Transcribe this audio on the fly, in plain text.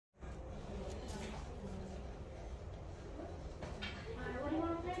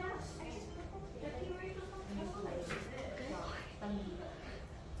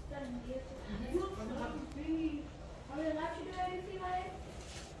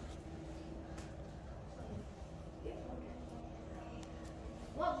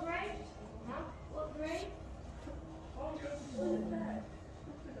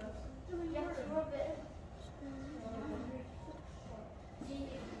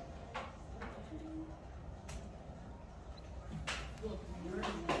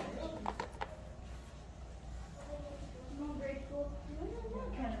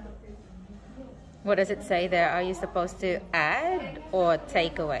What does it say there? Are you supposed to add or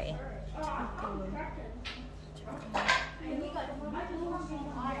take away?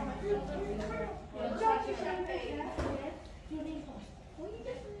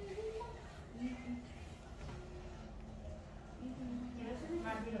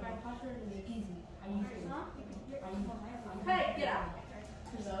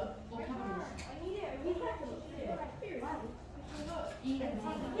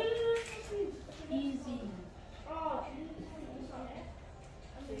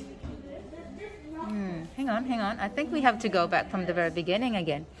 Hang on. I think we have to go back from the very beginning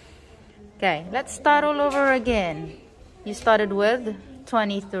again. Okay, let's start all over again. You started with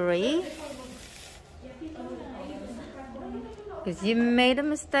 23. Because you made a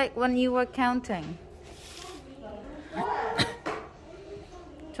mistake when you were counting.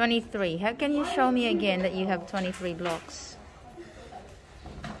 23. How can you show me again that you have 23 blocks?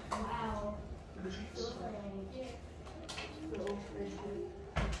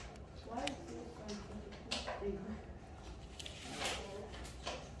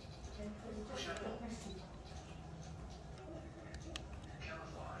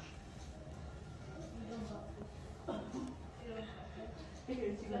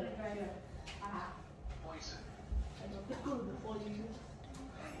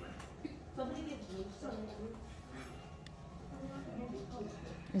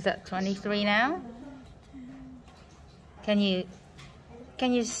 Is that 23 now? Can you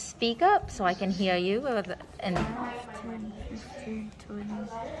speak up so I can hear you? And 10, 15, 20,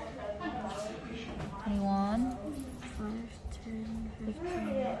 21. 5, 10,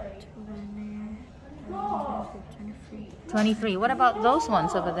 15, 20, 23. What about those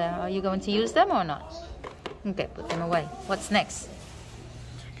ones over there? Are you going to use them or not? Okay, put them away. What's next?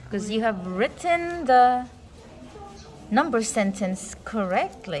 Because you have written the number sentence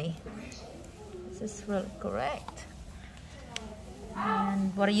correctly. This is really correct.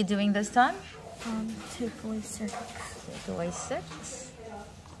 And what are you doing this time? 2.6. Take away 6.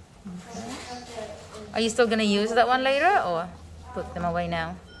 Okay. Are you still going to use that one later or put them away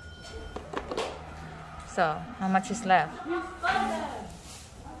now? So, how much is left?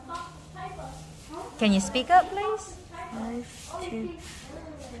 Can you speak up, please? 5, 10,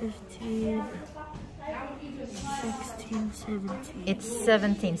 15, 16, 17. It's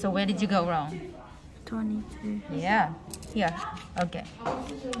 17. So where did you go wrong? 22. Yeah. Here. Okay.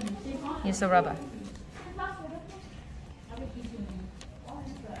 Use the rubber.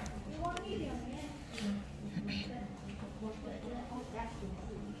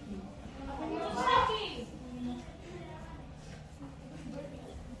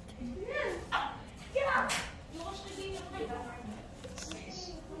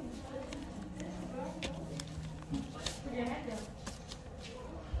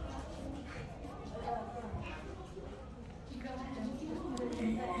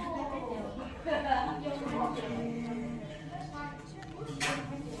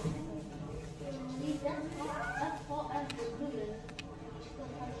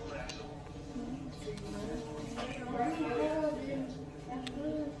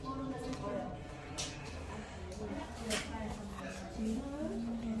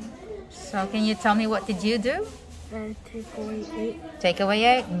 So can you tell me what did you do? Take away 8. Take away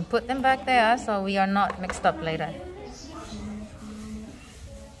 8 and put them back there so we are not mixed up later.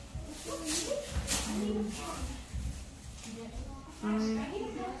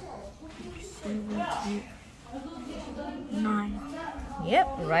 9. Yep,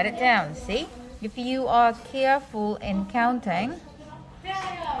 write it down. See? If you are careful in counting,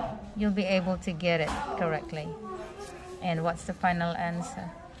 you'll be able to get it correctly. And what's the final answer?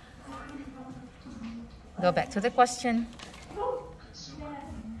 Go back to the question.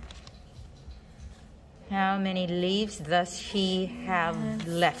 How many leaves does she have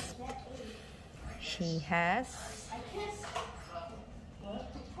left? She has...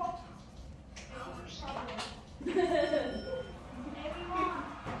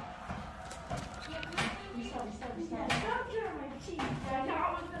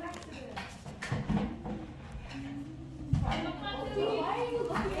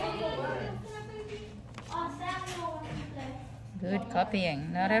 Good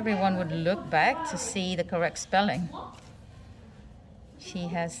copying. Not everyone would look back to see the correct spelling. She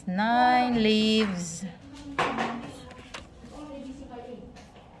has 9 leaves.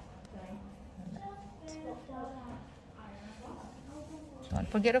 Don't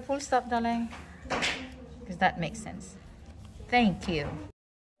forget a full stop, darling, because that makes sense. Thank you.